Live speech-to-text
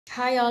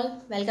Hi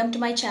all, welcome to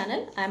my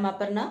channel. I am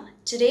Aparna.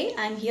 Today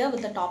I am here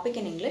with a topic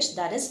in English,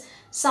 that is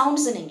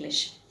sounds in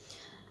English.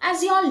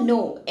 As you all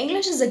know,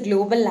 English is a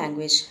global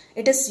language.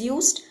 It is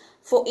used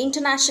for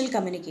international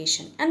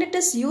communication and it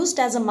is used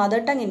as a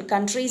mother tongue in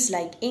countries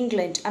like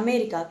England,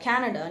 America,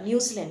 Canada, New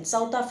Zealand,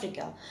 South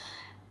Africa,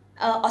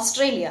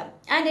 Australia,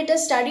 and it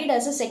is studied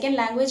as a second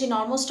language in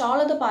almost all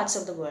other parts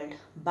of the world.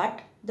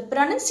 But the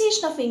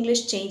pronunciation of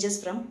English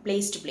changes from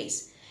place to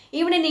place.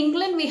 Even in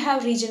England we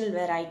have regional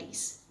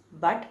varieties.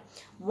 But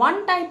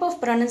one type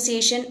of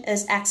pronunciation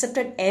is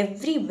accepted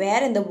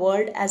everywhere in the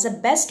world as a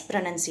best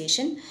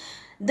pronunciation.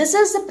 This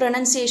is the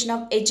pronunciation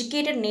of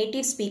educated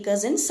native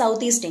speakers in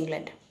Southeast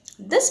England.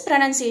 This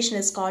pronunciation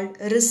is called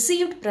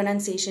received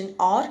pronunciation,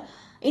 or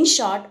in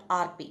short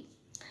RP.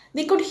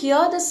 We could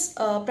hear this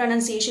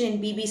pronunciation in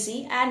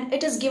BBC and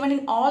it is given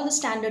in all the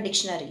standard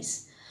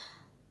dictionaries.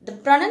 The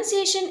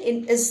pronunciation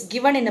is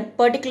given in a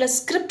particular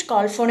script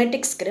called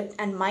phonetic script,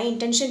 and my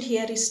intention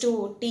here is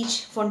to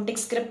teach phonetic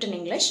script in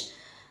English.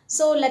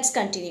 So let's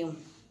continue.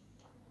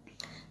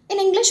 In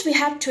English we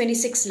have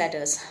 26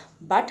 letters,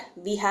 but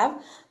we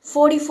have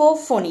 44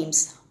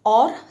 phonemes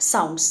or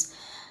sounds.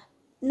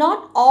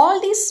 Not all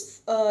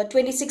these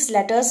 26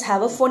 letters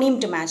have a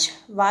phoneme to match.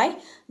 Why?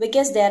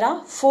 Because there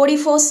are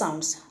 44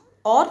 sounds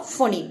or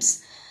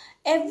phonemes.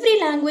 Every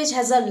language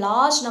has a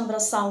large number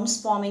of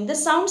sounds forming the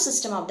sound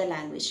system of the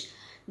language.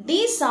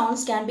 These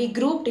sounds can be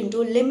grouped into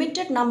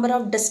limited number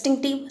of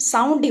distinctive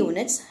sound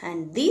units,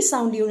 and these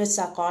sound units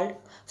are called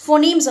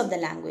phonemes of the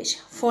language.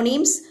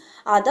 Phonemes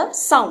are the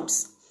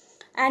sounds,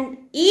 and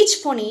each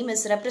phoneme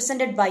is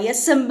represented by a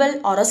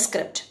symbol or a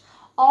script.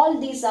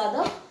 All these are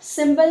the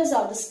symbols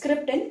or the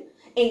script in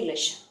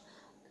English.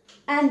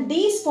 And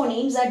these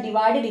phonemes are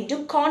divided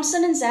into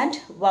consonants and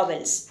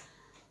vowels.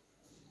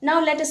 Now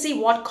let us see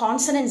what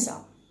consonants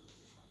are.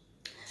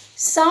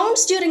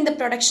 Sounds during the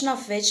production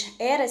of which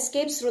air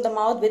escapes through the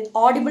mouth with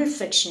audible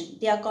friction.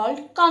 They are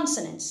called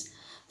consonants.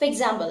 For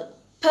example,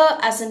 P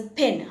as in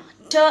pin,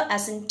 T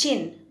as in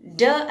tin,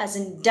 D as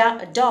in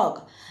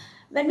dog.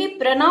 When we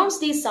pronounce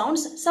these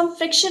sounds, some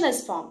friction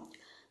is formed.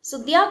 So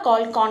they are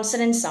called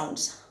consonant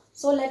sounds.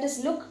 So let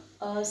us look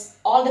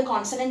all the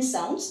consonant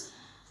sounds.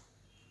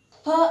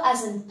 P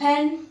as in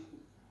pen,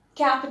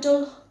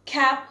 capital,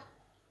 cap.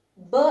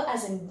 B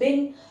as in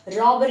bin,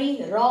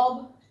 robbery,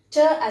 rob. T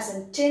as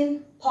in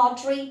tin,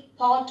 pottery,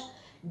 pot.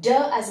 D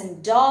as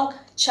in dog,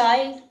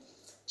 child.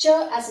 Ch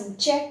as in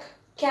check,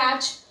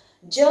 catch.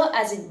 J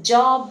as in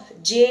job,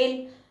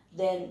 jail.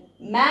 Then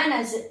M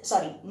as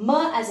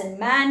in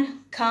man,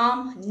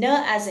 calm. N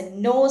as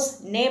in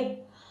nose, nib.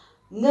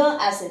 Ng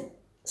as in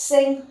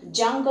sing,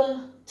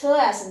 jungle. Th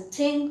as in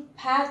thing,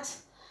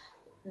 path.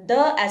 D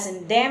as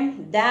in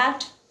them,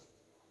 that.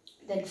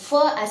 Then F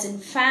as in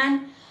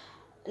fan,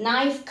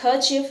 knife,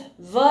 kerchief.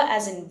 V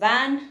as in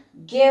van,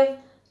 give,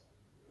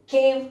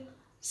 cave.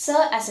 S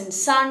as in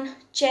sun,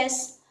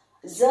 chess.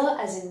 Z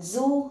as in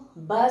zoo,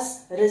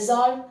 bus,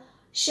 resolve.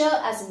 Sh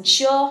as in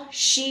sure,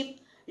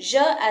 sheep. J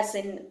as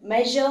in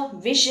measure,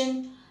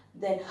 vision.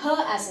 Then H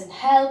as in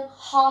help,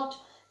 hot.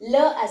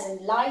 L as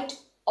in light,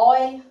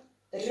 oil.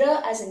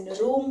 R as in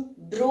room,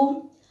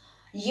 broom.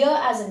 Y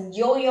as in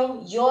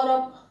yo-yo,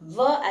 Europe.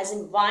 V as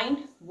in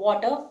wine,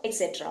 water,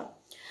 etc.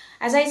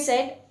 As I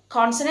said,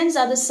 consonants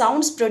are the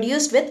sounds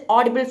produced with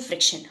audible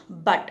friction,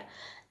 but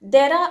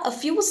there are a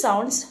few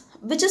sounds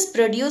which is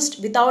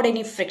produced without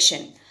any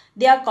friction.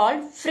 They are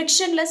called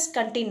frictionless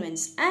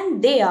continuants,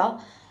 and they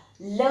are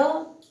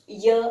L,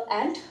 Y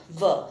and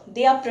V.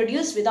 They are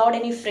produced without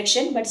any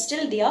friction, but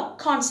still they are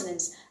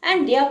consonants,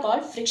 and they are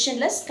called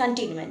frictionless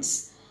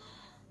continuants.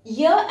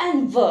 Y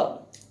and V,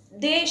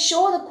 they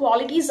show the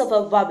qualities of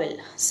a vowel,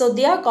 so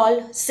they are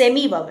called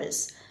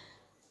semi-vowels.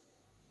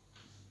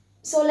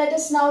 So let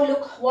us now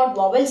look what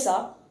vowels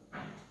are.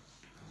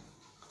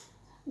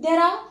 There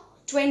are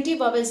 20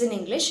 vowels in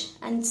English,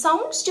 and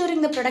sounds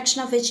during the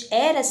production of which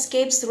air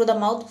escapes through the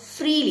mouth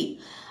freely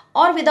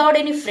or without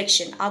any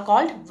friction are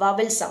called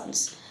vowel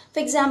sounds. For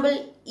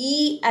example,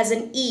 E as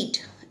in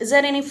eat. Is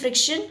there any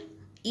friction?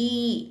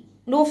 E,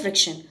 no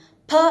friction.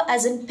 P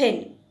as in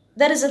pin.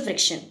 There is a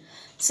friction.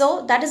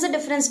 So that is the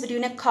difference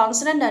between a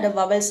consonant and a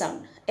vowel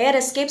sound. Air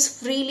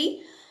escapes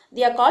freely.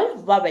 They are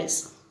called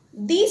vowels.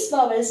 These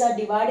vowels are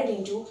divided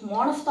into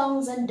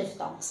monophthongs and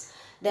diphthongs.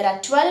 There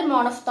are 12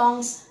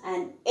 monophthongs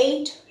and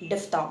 8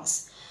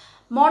 diphthongs.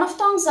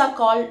 Monophthongs are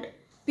called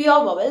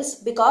pure vowels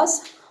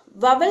because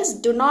vowels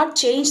do not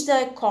change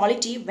their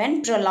quality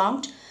when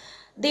prolonged.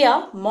 They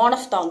are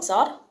monophthongs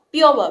or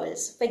pure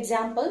vowels. For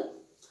example,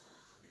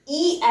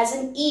 E as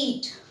in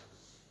eat,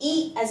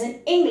 E as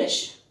in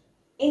English,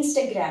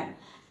 Instagram.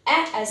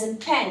 A as in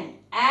pen,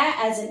 A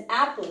as in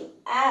apple,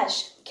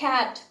 ash,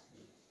 cat.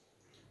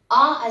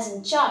 R as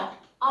in chart,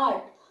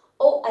 art.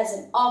 O as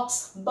in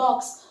ox,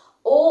 box.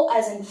 O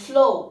as in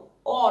flow,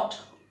 ought.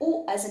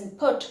 U as in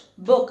put,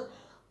 book.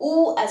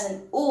 U as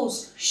in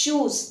ooze,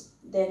 shoes.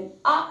 Then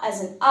A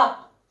as in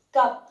up,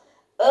 cup.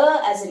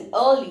 As in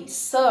early,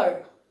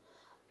 sir.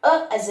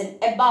 As in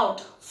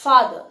about,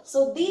 father.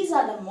 So these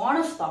are the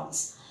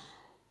monophthongs.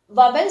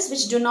 vowels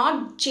which do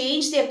not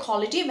change their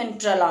quality when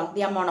prolonged.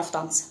 They are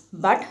monophthongs.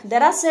 But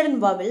there are certain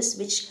vowels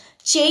which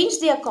change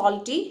their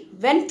quality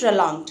when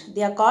prolonged.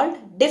 They are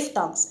called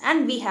diphthongs.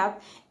 And we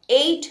have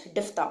 8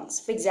 diphthongs.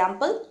 For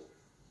example,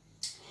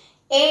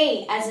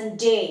 A as in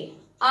day,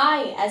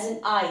 I as in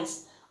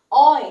eyes,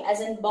 oi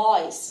as in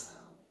boys,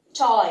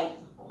 toy,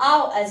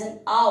 ow as in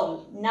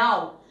owl,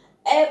 now,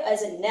 ev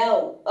as in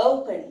no,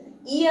 open,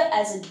 ear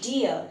as in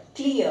deer,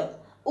 clear,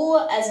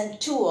 oar as in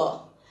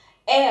tour,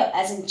 air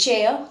as in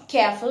chair,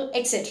 careful,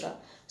 etc.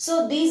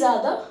 So these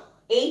are the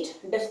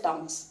 8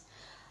 diphthongs.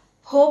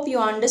 Hope you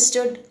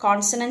understood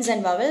consonants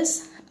and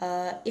vowels.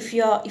 If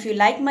you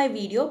like my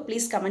video,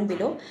 please comment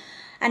below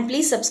and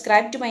please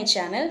subscribe to my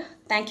channel.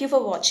 Thank you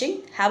for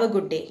watching. Have a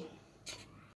good day.